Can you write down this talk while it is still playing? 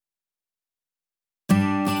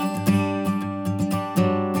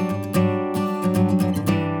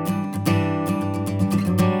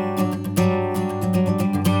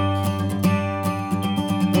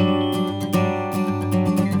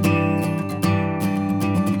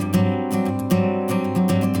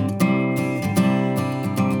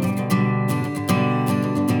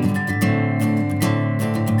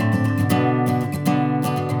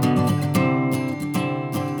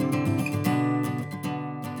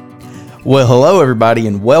Well, hello, everybody,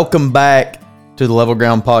 and welcome back to the Level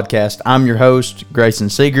Ground Podcast. I'm your host, Grayson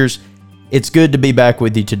Seegers. It's good to be back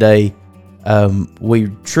with you today.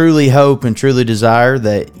 We truly hope and truly desire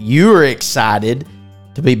that you are excited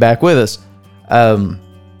to be back with us.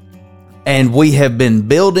 And we have been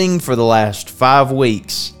building for the last 5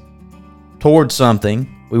 weeks towards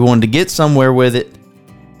something. We wanted to get somewhere with it,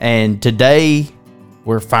 and today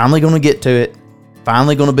we're finally going to get to it,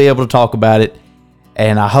 finally going to be able to talk about it.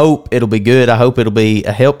 And I hope it'll be good. I hope it'll be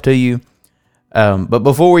a help to you. But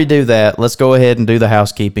before we do that, let's go ahead and do the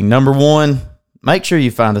housekeeping. Number one, make sure you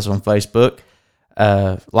find us on Facebook.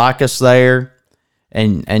 Like us there.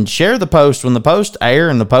 And share the post. When the posts air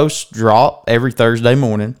and the posts drop every Thursday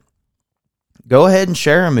morning, go ahead and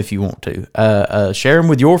share them if you want to. Share them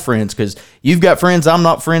with your friends, because you've got friends I'm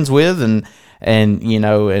not friends with, and you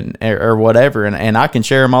know, or whatever. And I can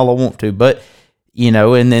share them all I want to. But you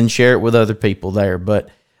know, and then share it with other people there. But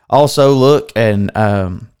also look and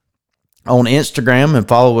on Instagram and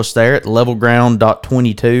follow us there at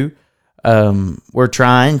levelground.22. We're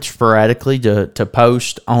trying sporadically to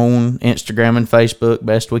post on Instagram and Facebook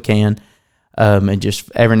best we can. And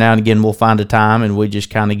just every now and again we'll find a time and we just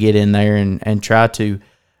kind of get in there and try to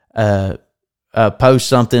post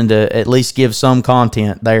something to at least give some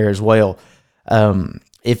content there as well.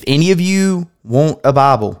 If any of you want a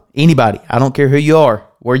Bible, anybody, I don't care who you are,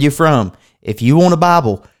 where you're from, if you want a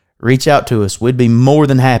Bible, reach out to us. We'd be more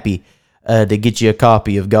than happy to get you a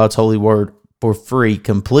copy of God's Holy Word for free,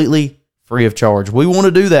 completely free of charge. We want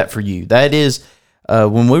to do that for you. That is,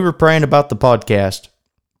 when we were praying about the podcast,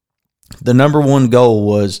 the number one goal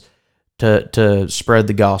was to spread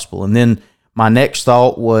the gospel. And then my next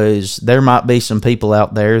thought was there might be some people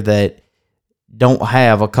out there that don't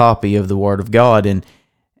have a copy of the Word of God. And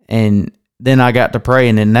then I got to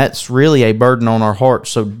praying, and that's really a burden on our hearts.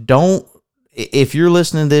 So if you're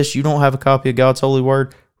listening to this, you don't have a copy of God's Holy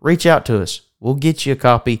Word, reach out to us. We'll get you a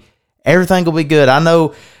copy. Everything will be good. I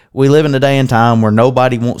know we live in a day and time where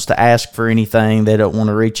nobody wants to ask for anything. They don't want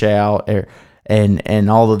to reach out and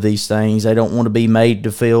all of these things. They don't want to be made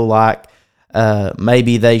to feel like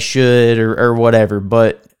maybe they should or whatever.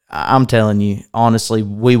 But I'm telling you, honestly,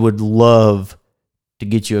 we would love to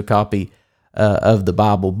get you a copy of the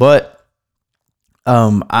Bible. But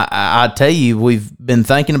I tell you, we've been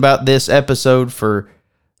thinking about this episode for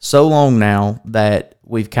so long now that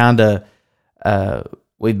we've kind of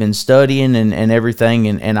we've been studying and everything,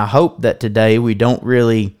 and I hope that today we don't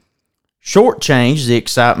really shortchange the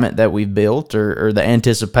excitement that we've built or the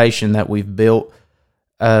anticipation that we've built.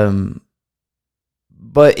 But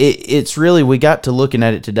it's really, we got to looking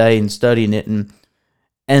at it today and studying it,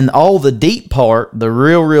 and all the deep part, the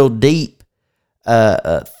real deep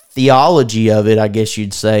theology of it, I guess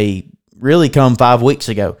you'd say, really come 5 weeks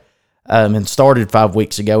ago, and started 5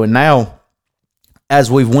 weeks ago. And now,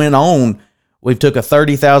 as we've went on, we've took a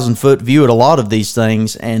 30,000 foot view at a lot of these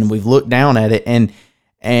things, and we've looked down at it, and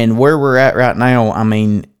where we're at right now, I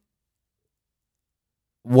mean,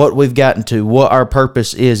 what we've gotten to, what our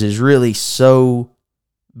purpose is really so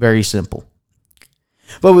very simple.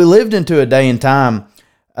 But we lived into a day and time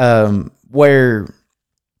where,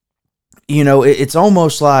 you know, it's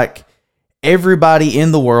almost like everybody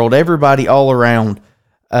in the world, everybody all around,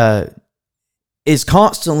 is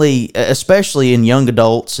constantly, especially in young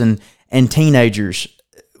adults and teenagers,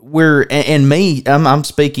 I'm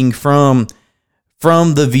speaking from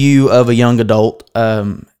the view of a young adult,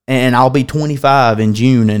 and I'll be 25 in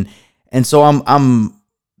June, and so I'm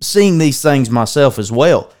seeing these things myself as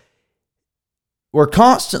well. We're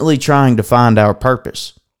constantly trying to find our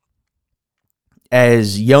purpose.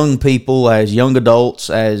 As young people, as young adults,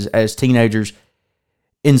 as teenagers,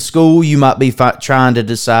 in school, you might be trying to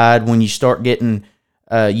decide when you start getting,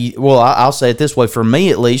 I'll say it this way, for me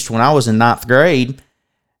at least, when I was in 9th grade,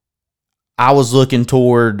 I was looking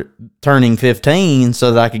toward turning 15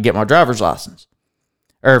 so that I could get my driver's license.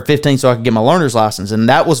 Or 15 so I could get my learner's license, and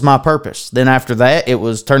that was my purpose. Then after that, it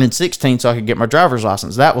was turning 16 so I could get my driver's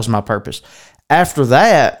license. That was my purpose. After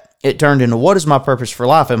that, it turned into, what is my purpose for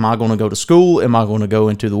life? Am I going to go to school? Am I going to go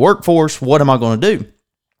into the workforce? What am I going to do?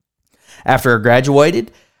 After I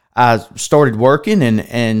graduated, I started working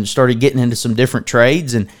and started getting into some different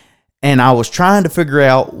trades, and I was trying to figure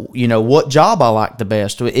out, you know, what job I liked the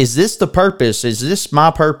best. Is this the purpose? Is this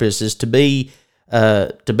my purpose? Is to be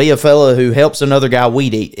a fella who helps another guy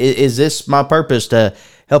weed eat? Is this my purpose, to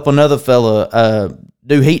help another fella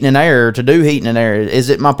do heating and air, to do heating and air? Is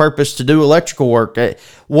it my purpose to do electrical work?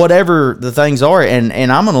 Whatever the things are, and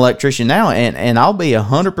I'm an electrician now, and I'll be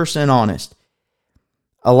 100% honest.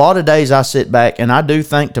 A lot of days I sit back and I do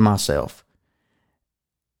think to myself,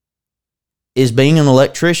 is being an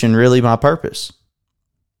electrician really my purpose?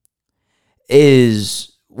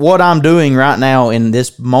 Is what I'm doing right now in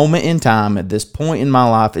this moment in time, at this point in my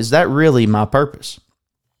life, is that really my purpose?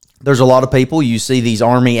 There's a lot of people, you see these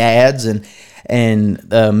Army ads and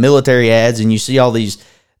military ads, and you see all these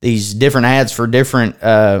different ads for different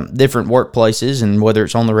workplaces, and whether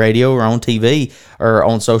it's on the radio or on TV or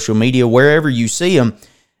on social media, wherever you see them,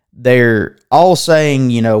 they're all saying,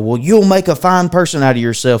 well, you'll make a fine person out of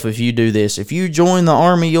yourself if you do this. If you join the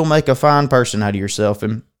Army, you'll make a fine person out of yourself.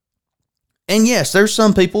 And yes, there's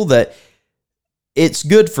some people that it's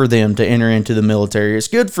good for them to enter into the military. It's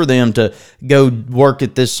good for them to go work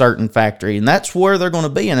at this certain factory, and that's where they're going to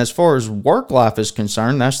be. And as far as work life is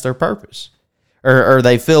concerned, that's their purpose. Or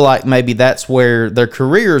they feel like maybe that's where their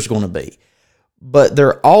career is going to be. But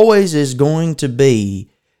there always is going to be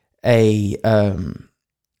a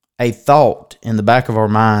thought in the back of our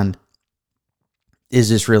mind, is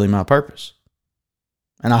this really my purpose?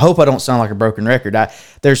 And I hope I don't sound like a broken record.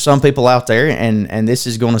 There's some people out there, and this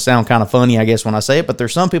is going to sound kind of funny, I guess, when I say it, but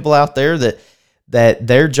there's some people out there that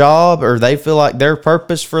their job, or they feel like their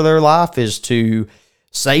purpose for their life is to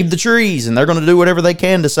save the trees, and they're going to do whatever they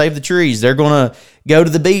can to save the trees. They're going to go to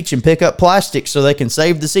the beach and pick up plastic so they can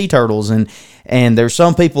save the sea turtles. And there's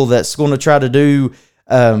some people that's going to try to do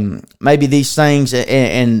maybe these things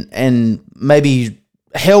and maybe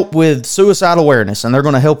help with suicide awareness, and they're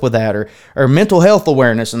going to help with that, or mental health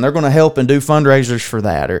awareness, and they're going to help and do fundraisers for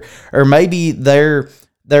that, or maybe they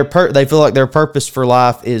feel like their purpose for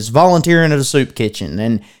life is volunteering at a soup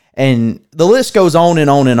kitchen, and the list goes on and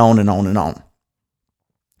on and on and on and on.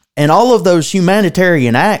 And all of those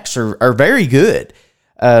humanitarian acts are very good.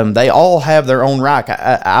 They all have their own right.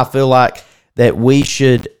 I feel like that we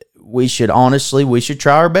should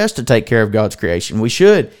try our best to take care of God's creation. We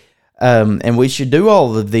should. And we should do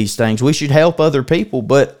all of these things. We should help other people.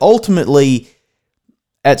 But ultimately,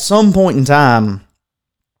 at some point in time,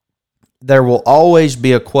 there will always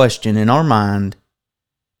be a question in our mind,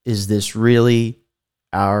 is this really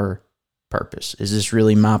our purpose? Is this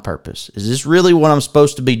really my purpose? Is this really what I'm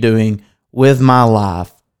supposed to be doing with my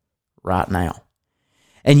life right now?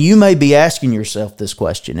 And you may be asking yourself this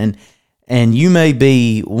question, and you may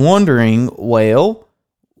be wondering, well,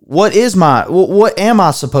 what am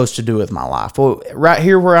I supposed to do with my life? Well, right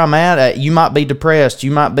here where I'm at, you might be depressed.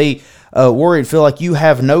 You might be worried, feel like you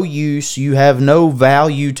have no use, you have no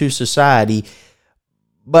value to society,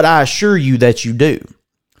 but I assure you that you do.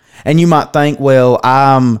 And you might think, well,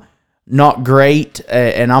 I'm not great,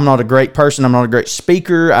 and I'm not a great person. I'm not a great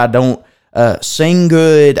speaker. I don't sing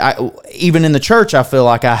good. Even in the church, I feel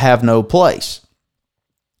like I have no place.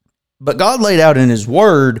 But God laid out in His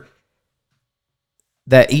Word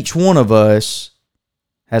that each one of us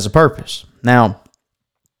has a purpose. Now,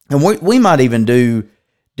 and we might even do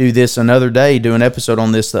this another day, do an episode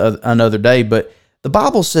on this another day, but the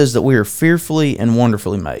Bible says that we are fearfully and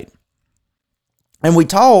wonderfully made. And we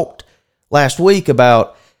talked last week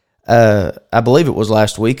about, I believe it was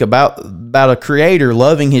last week, about a creator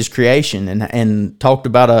loving his creation, and talked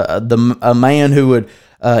about a man who would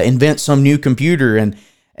invent some new computer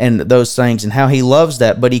and those things, and how he loves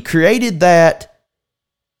that. But he created that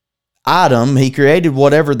item, he created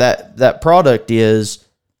whatever that product is,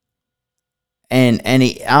 and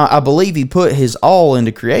I believe he put his all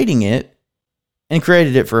into creating it and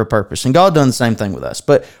created it for a purpose. And God done the same thing with us.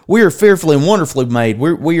 But we are fearfully and wonderfully made.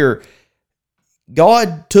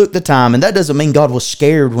 God took the time, and that doesn't mean God was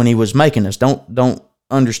scared when He was making us. Don't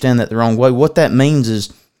understand that the wrong way. What that means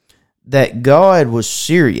is that God was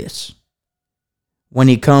serious when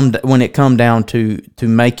it come down to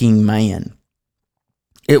making man.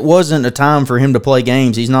 It wasn't a time for Him to play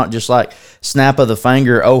games. He's not just like snap of the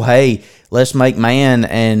finger, oh hey, let's make man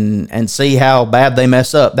and see how bad they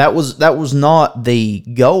mess up. That was not the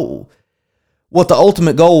goal. What the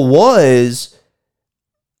ultimate goal was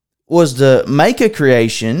to make a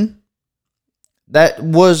creation that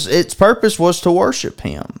was, its purpose was to worship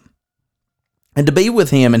Him and to be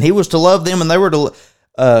with Him, and He was to love them, and they were to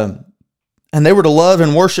love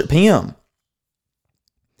and worship Him.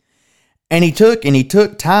 And he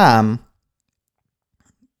took time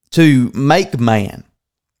to make man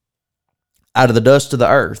out of the dust of the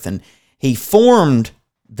earth, and He formed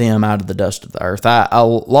them out of the dust of the earth. A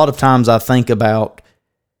lot of times I think about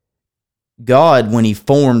God when He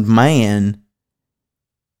formed man,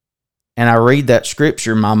 and I read that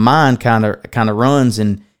scripture, my mind kind of runs,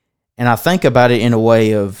 and I think about it in a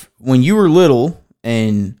way of when you were little,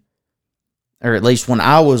 or at least when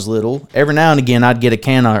I was little, every now and again I'd get a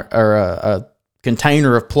can or a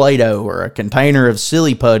container of Play-Doh or a container of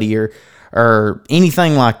Silly Putty or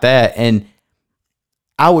anything like that, and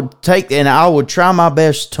I would take and I would try my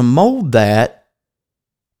best to mold that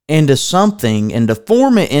into something and to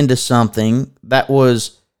form it into something that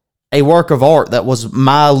was a work of art, that was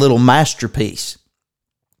my little masterpiece.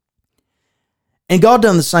 And God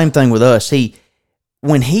done the same thing with us.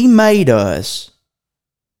 When He made us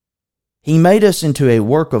into a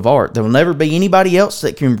work of art. There will never be anybody else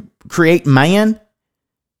that can create man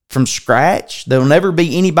from scratch. There will never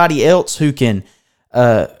be anybody else who can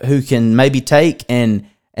maybe take and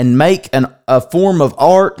make a form of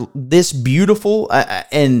art this beautiful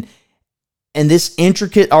and this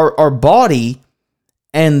intricate. Our body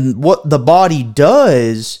and what the body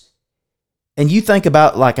does. And you think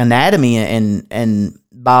about like anatomy and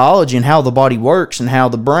biology and how the body works and how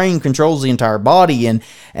the brain controls the entire body and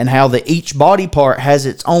how each body part has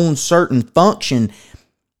its own certain function.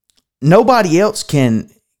 Nobody else can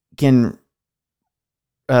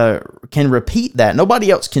repeat that.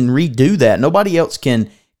 Nobody else can redo that. Nobody else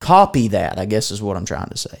can copy that, I guess is what I'm trying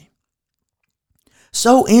to say.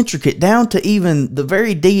 So intricate, down to even the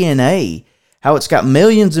very DNA, how it's got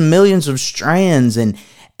millions and millions of strands and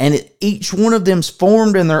each one of them's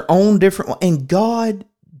formed in their own different way. And God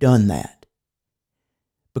done that.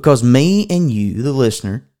 Because me and you, the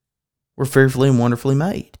listener, were fearfully and wonderfully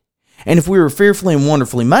made. And if we were fearfully and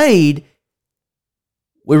wonderfully made,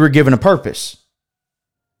 we were given a purpose.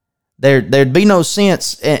 There'd be no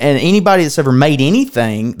sense, and anybody that's ever made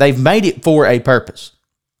anything, they've made it for a purpose.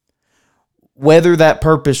 Whether that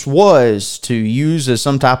purpose was to use as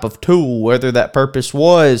some type of tool, whether that purpose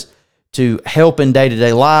was to help in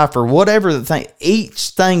day-to-day life or whatever the thing, each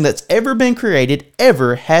thing that's ever been created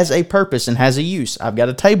ever has a purpose and has a use. I've got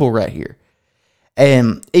a table right here.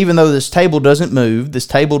 And even though this table doesn't move,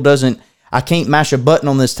 I can't mash a button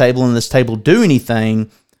on this table and this table do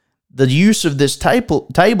anything. The use of this table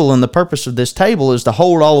and the purpose of this table is to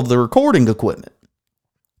hold all of the recording equipment.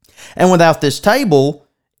 And without this table,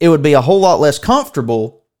 it would be a whole lot less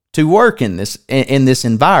comfortable to work in this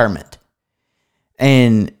environment.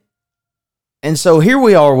 And so here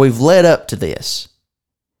we are, we've led up to this.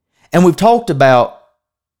 And we've talked about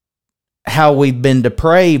how we've been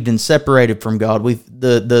depraved and separated from God.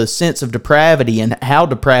 The sense of depravity and how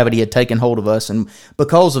depravity had taken hold of us and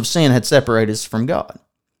because of sin had separated us from God.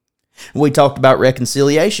 We talked about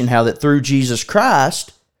reconciliation, how that through Jesus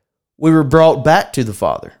Christ, we were brought back to the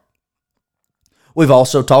Father. We've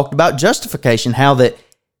also talked about justification, how that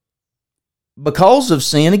because of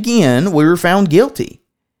sin, again, we were found guilty.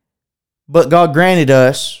 But God granted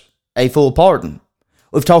us a full pardon.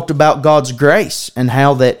 We've talked about God's grace and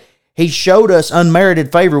how that He showed us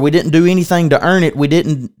unmerited favor. We didn't do anything to earn it.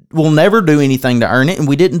 We'll never do anything to earn it, and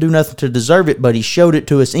we didn't do nothing to deserve it, but He showed it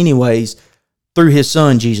to us anyways through His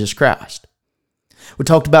Son, Jesus Christ. We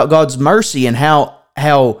talked about God's mercy and how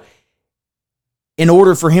in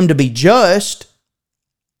order for Him to be just,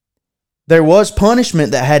 there was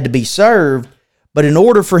punishment that had to be served, but in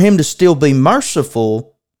order for Him to still be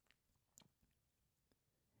merciful,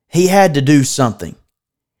 He had to do something.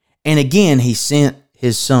 And again, He sent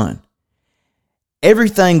His Son.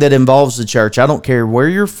 Everything that involves the church, I don't care where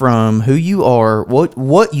you're from, who you are,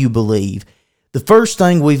 what you believe, the first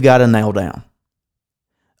thing we've got to nail down.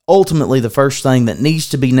 Ultimately, the first thing that needs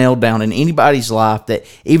to be nailed down in anybody's life, that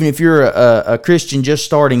even if you're a Christian just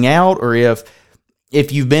starting out, or if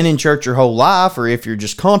you've been in church your whole life, or if you're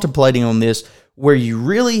just contemplating on this, where you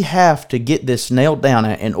really have to get this nailed down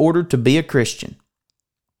at in order to be a Christian,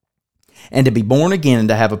 and to be born again and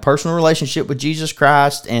to have a personal relationship with Jesus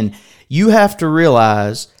Christ. And you have to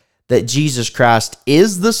realize that Jesus Christ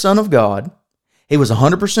is the Son of God. He was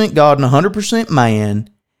 100% God and 100% man.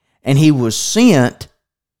 And He was sent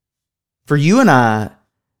for you and I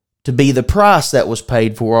to be the price that was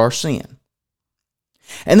paid for our sin.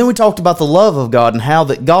 And then we talked about the love of God and how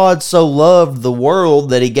that God so loved the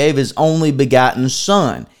world that He gave His only begotten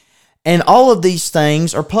Son. And all of these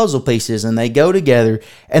things are puzzle pieces, and they go together,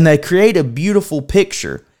 and they create a beautiful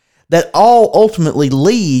picture that all ultimately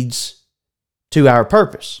leads to our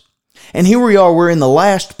purpose. And here we are, we're in the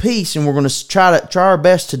last piece, and we're going to try our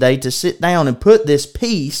best today to sit down and put this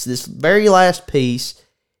piece, this very last piece,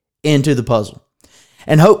 into the puzzle.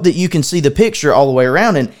 And hope that you can see the picture all the way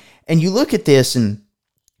around. And you look at this, and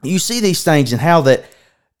you see these things, and how that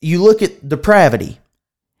you look at depravity,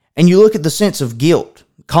 and you look at the sense of guilt,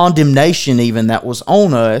 condemnation even that was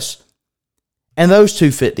on us, and those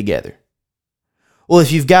two fit together. Well,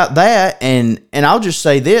 if you've got that, and I'll just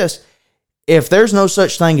say this, if there's no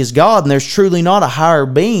such thing as God and there's truly not a higher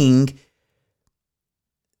being,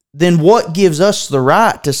 then what gives us the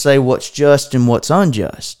right to say what's just and what's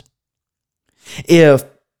unjust? If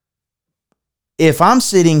if I'm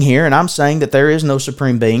sitting here and I'm saying that there is no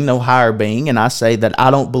supreme being, no higher being, and I say that I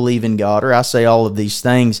don't believe in God, or I say all of these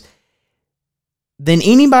things, then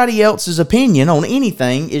anybody else's opinion on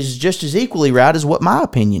anything is just as equally right as what my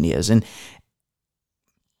opinion is. And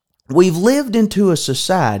we've lived into a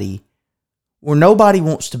society where nobody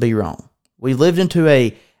wants to be wrong. We've lived into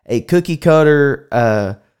a cookie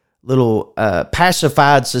cutter, little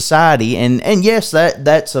pacified society. And yes,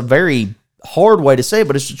 that's a very hard way to say it,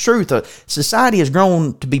 but it's the truth. Society has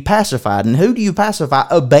grown to be pacified. And who do you pacify?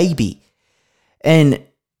 A baby. And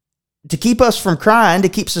to keep us from crying, to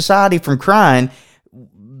keep society from crying,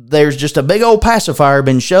 there's just a big old pacifier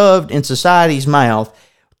been shoved in society's mouth,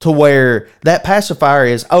 to where that pacifier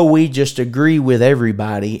is, we just agree with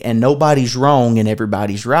everybody and nobody's wrong and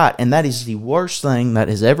everybody's right. And that is the worst thing that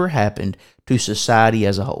has ever happened to society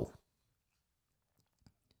as a whole.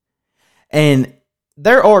 And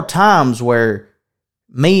there are times where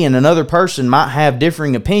me and another person might have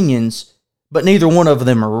differing opinions, but neither one of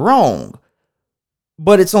them are wrong.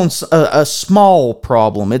 But it's on a small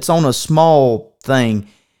problem. It's on a small thing.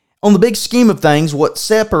 On the big scheme of things, what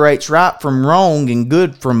separates right from wrong and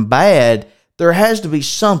good from bad, there has to be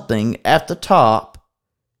something at the top,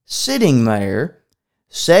 sitting there,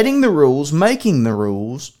 setting the rules, making the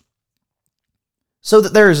rules, so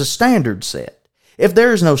that there is a standard set. If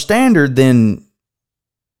there is no standard, then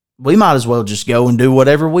we might as well just go and do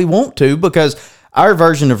whatever we want to, because our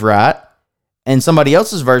version of right and somebody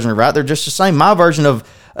else's version of right, they're just the same. My version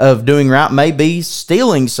of doing right may be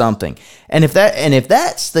stealing something. And if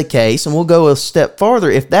that's the case, and we'll go a step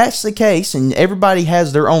farther, if that's the case and everybody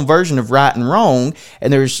has their own version of right and wrong,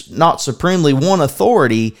 and there's not supremely one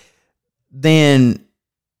authority, then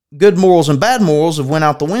good morals and bad morals have went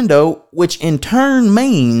out the window, which in turn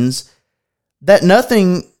means that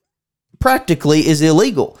nothing practically is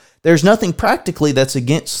illegal. There's nothing practically that's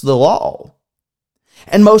against the law.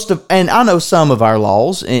 And I know some of our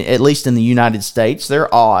laws, at least in the United States,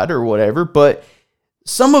 they're odd or whatever, but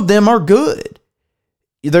some of them are good.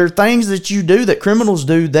 There are things that you do, that criminals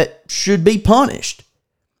do, that should be punished.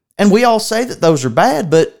 And we all say that those are bad,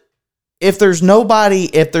 but if there's nothing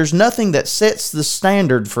that sets the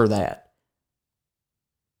standard for that,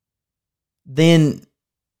 then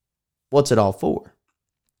what's it all for?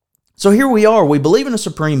 So here we are, we believe in a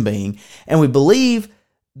supreme being, and we believe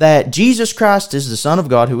that Jesus Christ is the Son of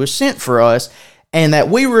God who was sent for us, and that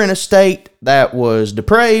we were in a state that was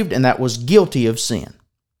depraved and that was guilty of sin.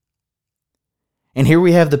 And here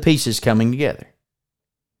we have the pieces coming together.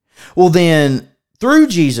 Well then, through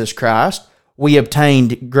Jesus Christ, we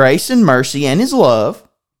obtained grace and mercy and His love,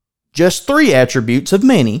 just 3 attributes of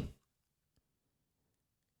many,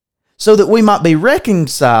 so that we might be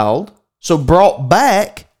reconciled, so brought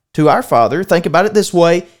back to our Father. Think about it this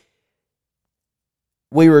way.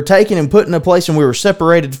 We were taken and put in a place, and we were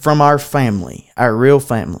separated from our family, our real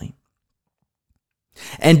family.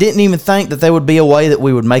 And didn't even think that there would be a way that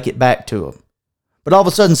we would make it back to them. But all of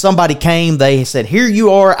a sudden somebody came, they said, here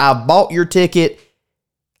you are, I bought your ticket,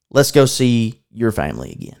 let's go see your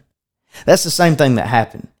family again. That's the same thing that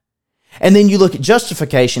happened. And then you look at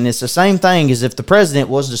justification, it's the same thing as if the president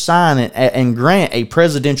was to sign and grant a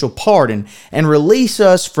presidential pardon and release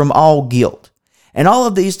us from all guilt. And all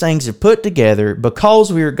of these things are put together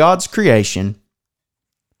because we are God's creation.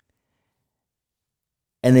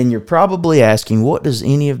 And then you're probably asking, what does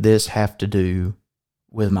any of this have to do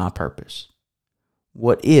with my purpose?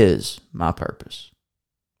 What is my purpose?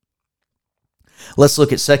 Let's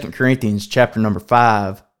look at 2 Corinthians chapter number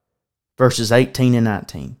 5, verses 18 and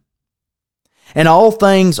 19. And all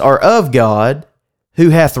things are of God, who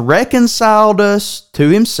hath reconciled us to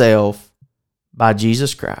Himself by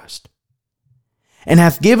Jesus Christ, and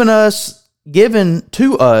hath given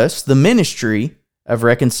to us the ministry of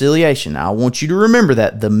reconciliation. Now, I want you to remember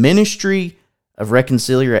that, the ministry of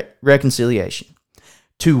reconciliation.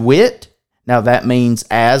 To wit, now that means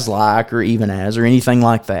as, like, or even as, or anything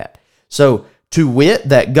like that. So, to wit,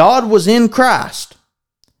 that God was in Christ,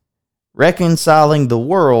 reconciling the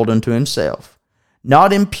world unto Himself,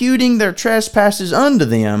 not imputing their trespasses unto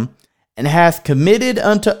them, and hath committed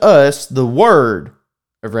unto us the word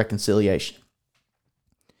of reconciliation.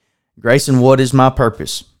 Grayson, what is my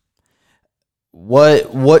purpose?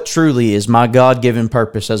 What truly is my God-given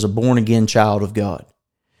purpose as a born-again child of God?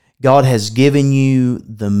 God has given you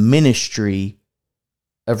the ministry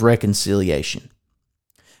of reconciliation.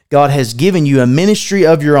 God has given you a ministry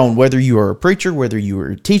of your own, whether you are a preacher, whether you are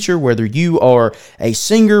a teacher, whether you are a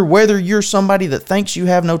singer, whether you're somebody that thinks you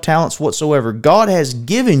have no talents whatsoever. God has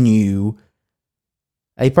given you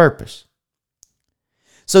a purpose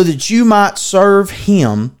so that you might serve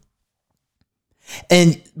Him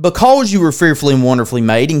And because you were fearfully and wonderfully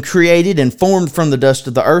made and created and formed from the dust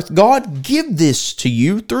of the earth, God give this to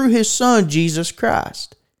you through his Son, Jesus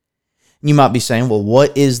Christ. You might be saying, well,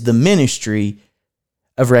 what is the ministry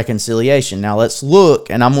of reconciliation? Now let's look,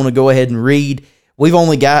 and I'm going to go ahead and read. We've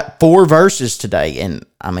only got 4 verses today, and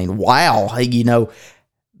I mean, wow,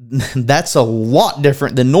 that's a lot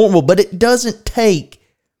different than normal, but it doesn't take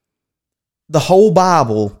the whole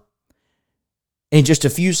Bible in just a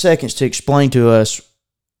few seconds to explain to us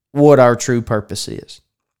what our true purpose is.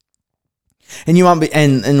 And you might be,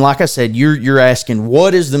 and like I said, you're asking,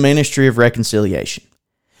 what is the ministry of reconciliation?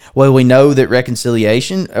 Well, we know that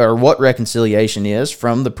reconciliation, or what reconciliation is,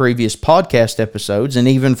 from the previous podcast episodes and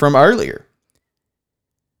even from earlier.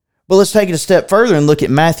 But let's take it a step further and look at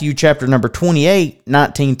Matthew chapter number 28,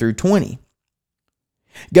 19 through 20.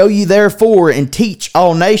 Go ye therefore and teach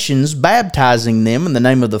all nations, baptizing them in the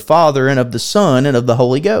name of the Father and of the Son and of the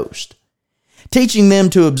Holy Ghost, teaching them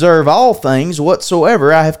to observe all things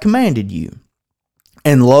whatsoever I have commanded you.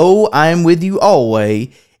 And lo, I am with you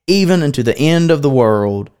always, even unto the end of the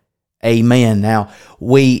world. Amen. Now,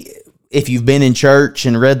 if you've been in church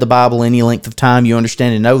and read the Bible any length of time, you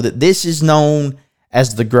understand and know that this is known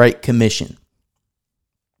as the Great Commission.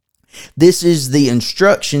 This is the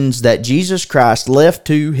instructions that Jesus Christ left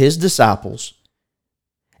to his disciples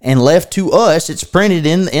and left to us. It's printed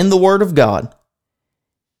in the Word of God.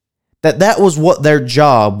 That was what their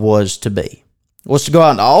job was to be. Was to go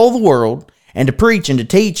out into all the world and to preach and to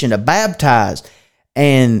teach and to baptize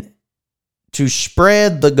and to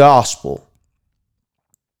spread the gospel.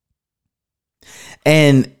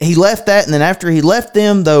 And he left that, and then after he left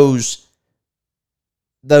them those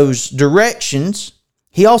directions,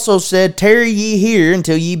 he also said, tarry ye here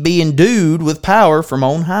until ye be endued with power from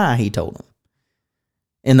on high, he told them,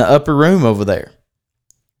 in the upper room over there.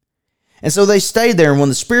 And so they stayed there, and when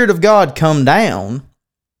the Spirit of God come down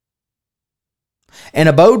and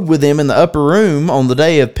abode with them in the upper room on the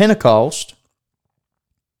day of Pentecost,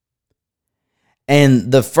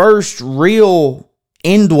 and the first real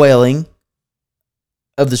indwelling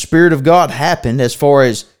of the Spirit of God happened, as far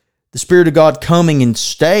as the Spirit of God coming and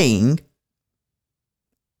staying,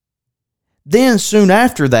 then soon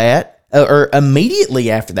after that, or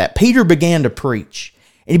immediately after that, Peter began to preach.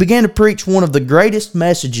 And he began to preach one of the greatest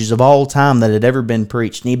messages of all time that had ever been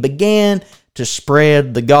preached. And he began to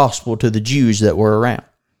spread the gospel to the Jews that were around.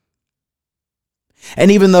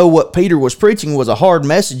 And even though what Peter was preaching was a hard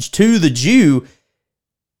message to the Jew,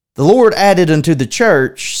 the Lord added unto the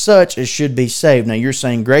church such as should be saved. Now you're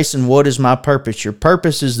saying, Grayson, what is my purpose? Your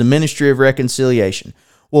purpose is the ministry of reconciliation.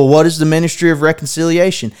 Well, what is the ministry of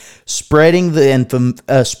reconciliation? Spreading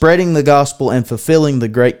the gospel and fulfilling the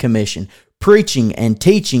Great Commission. Preaching and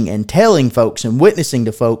teaching and telling folks and witnessing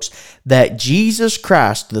to folks that Jesus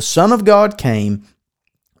Christ, the Son of God, came,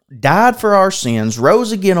 died for our sins,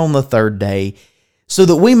 rose again on the third day, so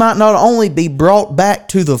that we might not only be brought back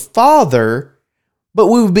to the Father, but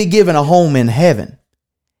we would be given a home in heaven.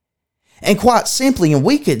 And quite simply, and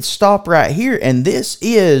we could stop right here, and this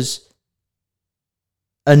is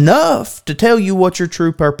enough to tell you what your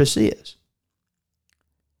true purpose is.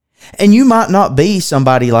 And you might not be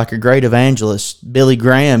somebody like a great evangelist, Billy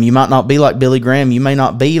Graham. You might not be like Billy Graham. You may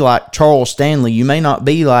not be like Charles Stanley. You may not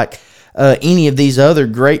be like any of these other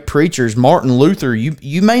great preachers, Martin Luther.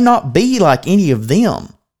 You may not be like any of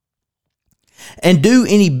them and do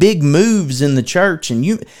any big moves in the church.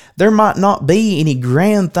 And there might not be any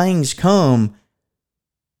grand things come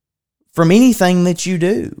from anything that you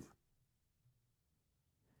do.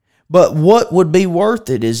 But what would be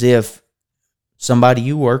worth it is if somebody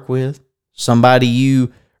you work with, somebody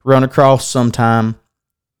you run across sometime,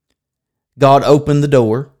 God opened the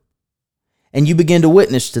door and you begin to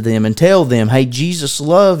witness to them and tell them, hey, Jesus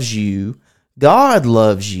loves you, God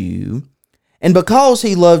loves you, and because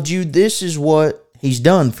he loved you, this is what he's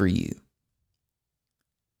done for you.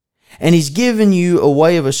 And he's given you a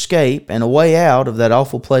way of escape and a way out of that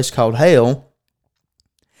awful place called hell,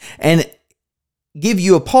 and give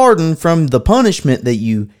you a pardon from the punishment that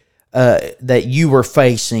you were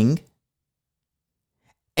facing.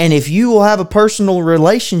 And if you will have a personal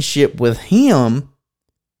relationship with him,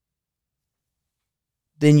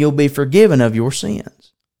 then you'll be forgiven of your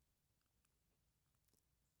sins.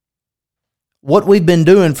 What we've been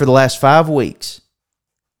doing for the last 5 weeks,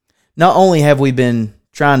 not only have we been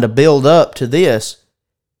trying to build up to this,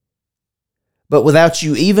 but without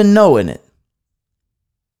you even knowing it,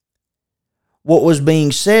 what was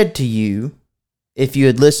being said to you, if you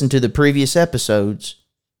had listened to the previous episodes,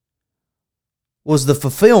 was the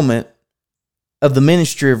fulfillment of the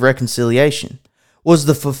ministry of reconciliation, was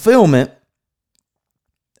the fulfillment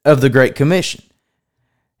of the Great Commission.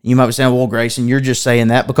 You might be saying, well, Grayson, you're just saying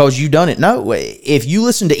that because you've done it. No, if you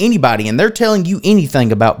listen to anybody and they're telling you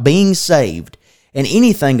anything about being saved and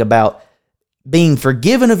anything about being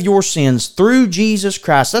forgiven of your sins through Jesus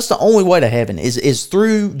Christ, that's the only way to heaven is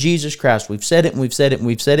through Jesus Christ. We've said it and we've said it and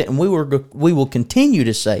we've said it, and we will continue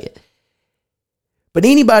to say it. But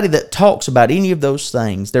anybody that talks about any of those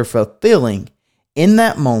things, they're fulfilling in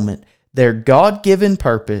that moment their God-given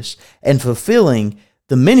purpose and fulfilling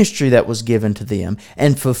the ministry that was given to them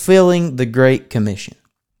and fulfilling the Great Commission.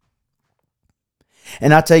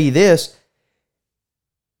 And I tell you this,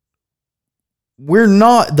 we're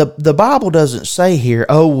not, the Bible doesn't say here,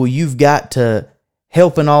 oh, well, you've got to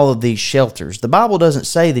help in all of these shelters. The Bible doesn't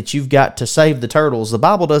say that you've got to save the turtles. The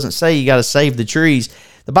Bible doesn't say you got to save the trees.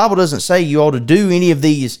 The Bible doesn't say you ought to do any of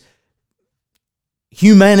these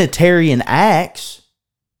humanitarian acts.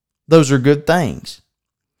 Those are good things.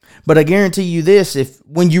 But I guarantee you this, if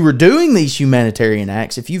when you were doing these humanitarian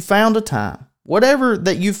acts, if you found a time, whatever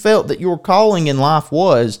that you felt that your calling in life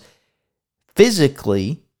was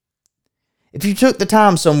physically, if you took the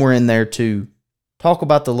time somewhere in there to talk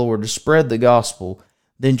about the Lord, to spread the gospel,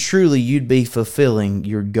 then truly you'd be fulfilling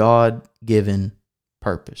your God-given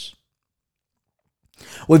purpose.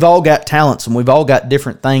 We've all got talents and we've all got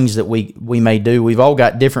different things that we may do. We've all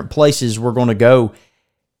got different places we're going to go.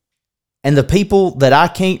 And the people that I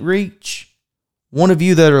can't reach, one of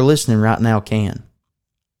you that are listening right now can.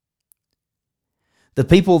 The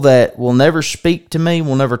people that will never speak to me,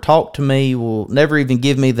 will never talk to me, will never even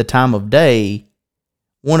give me the time of day,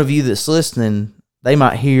 one of you that's listening, they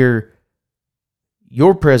might hear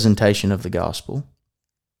your presentation of the gospel.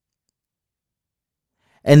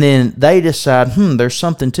 And then they decide, there's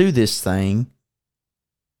something to this thing.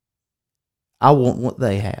 I want what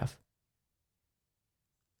they have.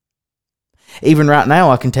 Even right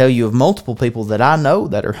now, I can tell you of multiple people that I know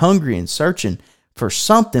that are hungry and searching for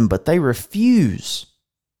something, but they refuse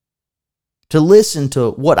to listen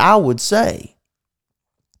to what I would say.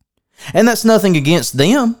 And that's nothing against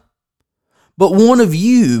them. But one of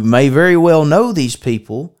you may very well know these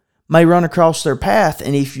people, may run across their path,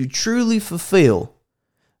 and if you truly fulfill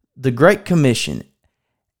the Great Commission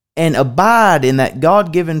and abide in that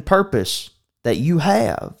God-given purpose that you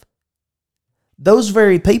have, those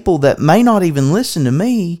very people that may not even listen to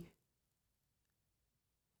me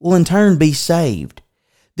will in turn be saved.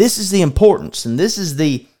 This is the importance, and this is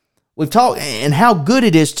we've talked, and how good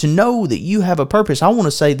it is to know that you have a purpose. I want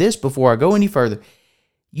to say this before I go any further.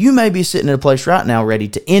 You may be sitting in a place right now ready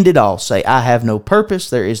to end it all. Say, I have no purpose.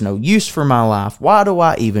 There is no use for my life. Why do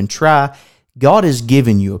I even try? God has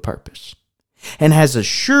given you a purpose and has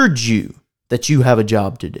assured you that you have a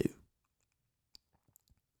job to do.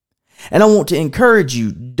 And I want to encourage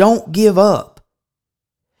you, don't give up.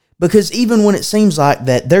 Because even when it seems like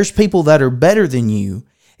that there's people that are better than you,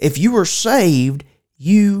 if you are saved,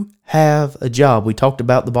 you have a job. We talked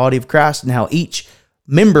about the body of Christ and how each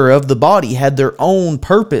member of the body had their own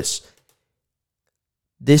purpose.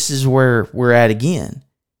 This is where we're at again.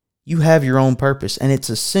 You have your own purpose, and it's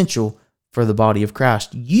essential for the body of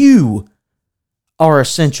Christ. You are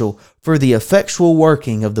essential for the effectual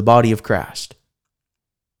working of the body of Christ.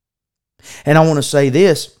 And I want to say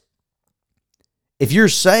this. If you're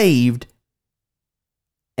saved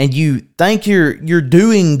and you think you're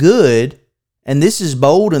doing good, and this is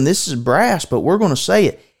bold and this is brass, but we're going to say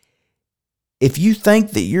it. If you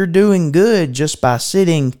think that you're doing good just by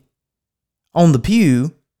sitting on the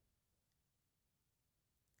pew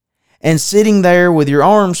and sitting there with your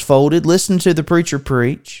arms folded, listening to the preacher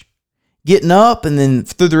preach, getting up, and then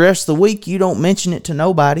through the rest of the week, you don't mention it to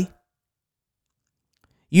nobody.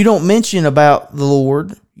 You don't mention about the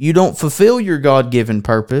Lord. You don't fulfill your God-given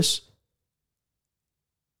purpose.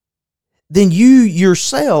 Then you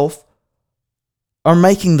yourself are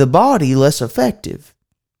making the body less effective.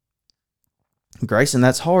 Grayson,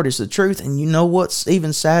 that's hard. It's the truth. And you know what's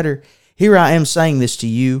even sadder? Here I am saying this to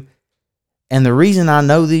you. And the reason I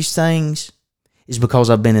know these things is because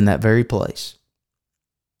I've been in that very place.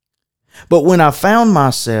 But when I found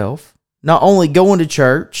myself not only going to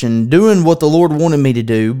church and doing what the Lord wanted me to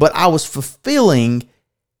do, but I was fulfilling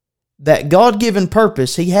that God-given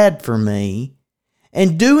purpose He had for me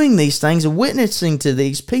and doing these things and witnessing to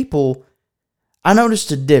these people, I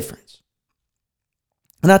noticed a difference.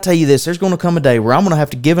 And I tell you this, there's going to come a day where I'm going to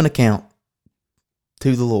have to give an account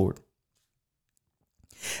to the Lord.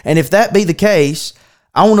 And if that be the case,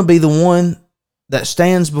 I want to be the one that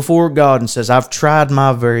stands before God and says, I've tried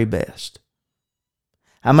my very best.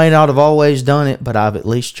 I may not have always done it, but I've at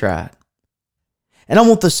least tried. And I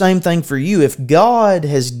want the same thing for you. If God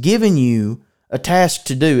has given you a task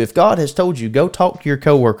to do, if God has told you, go talk to your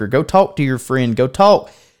coworker, go talk to your friend, go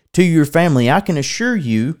talk to your family, I can assure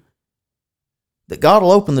you that God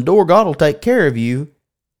will open the door, God will take care of you,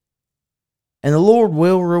 and the Lord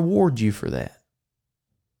will reward you for that.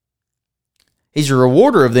 He's a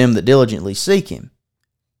rewarder of them that diligently seek Him.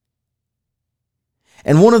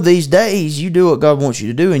 And one of these days, you do what God wants you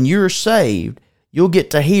to do, and you're saved. You'll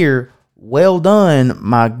get to hear, "Well done,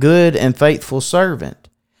 my good and faithful servant."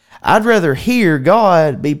 I'd rather hear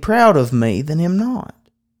God be proud of me than Him not.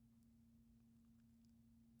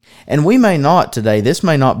 And we may not today, this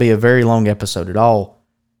may not be a very long episode at all,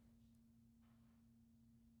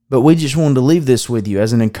 but we just wanted to leave this with you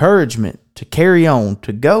as an encouragement to carry on,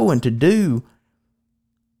 to go and to do.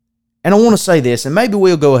 And I want to say this, and maybe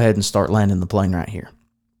we'll go ahead and start landing the plane right here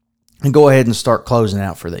and go ahead and start closing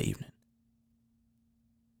out for the evening.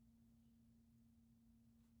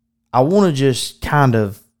 I want to just kind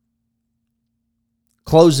of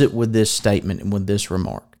close it with this statement and with this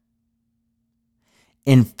remark.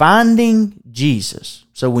 In finding Jesus,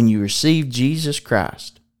 so when you receive Jesus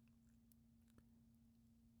Christ,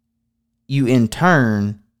 you in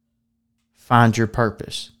turn find your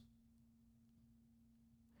purpose.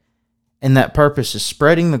 And that purpose is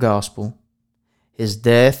spreading the gospel, His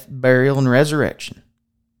death, burial, and resurrection,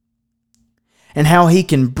 and how He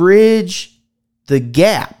can bridge the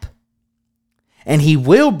gap. And He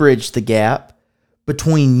will bridge the gap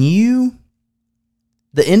between you,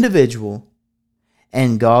 the individual,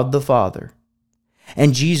 and God the Father.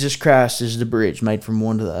 And Jesus Christ is the bridge made from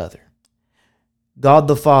one to the other. God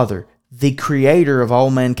the Father, the creator of all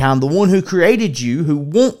mankind, the one who created you, who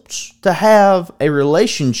wants to have a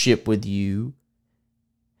relationship with you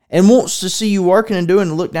and wants to see you working and doing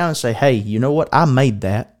and look down and say, "Hey, you know what? I made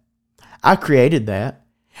that. I created that."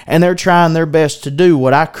 And they're trying their best to do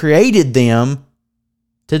what I created them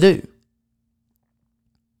to do.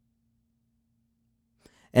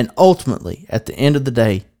 And ultimately, at the end of the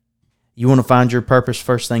day, you want to find your purpose,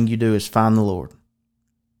 first thing you do is find the Lord.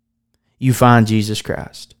 You find Jesus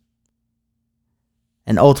Christ.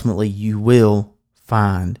 And ultimately, you will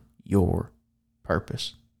find your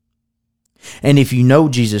purpose. And if you know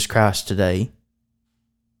Jesus Christ today,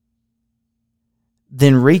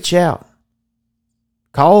 then reach out.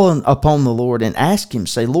 Call upon the Lord and ask Him.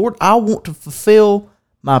 Say, "Lord, I want to fulfill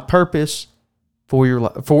my purpose for your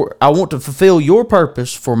life. I want to fulfill your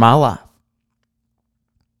purpose for my life.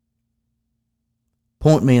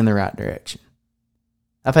 Point me in the right direction."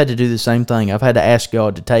 I've had to do the same thing. I've had to ask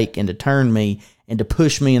God to take and to turn me and to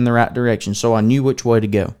push me in the right direction so I knew which way to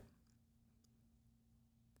go.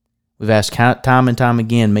 We've asked time and time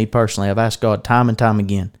again, me personally, I've asked God time and time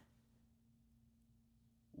again,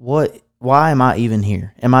 why am I even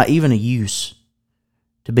here? Am I even a use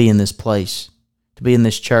to be in this place, to be in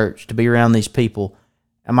this church, to be around these people?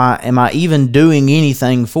 Am I even doing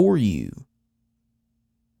anything for you?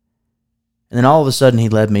 And then all of a sudden He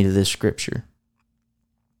led me to this scripture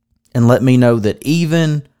and let me know that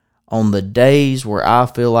even on the days where I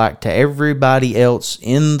feel like to everybody else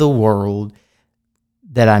in the world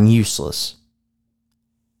that I'm useless,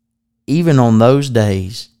 even on those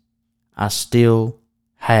days, I still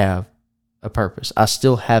have a purpose. I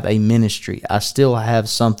still have a ministry. I still have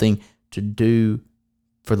something to do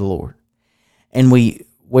for the Lord. And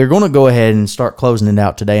we're going to go ahead and start closing it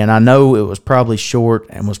out today. And I know it was probably short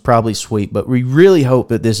and was probably sweet, but we really hope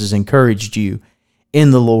that this has encouraged you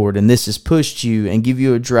in the Lord, and this has pushed you and give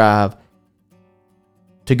you a drive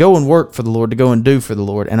to go and work for the Lord, to go and do for the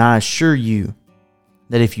Lord. And I assure you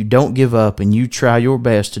that if you don't give up and you try your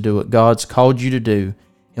best to do what God's called you to do,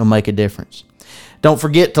 He'll make a difference. Don't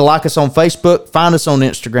forget to like us on Facebook, find us on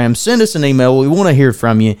Instagram, send us an email. We want to hear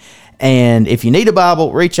from you. And if you need a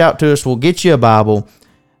Bible, reach out to us. We'll get you a Bible.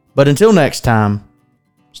 But until next time,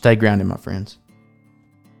 stay grounded, my friends.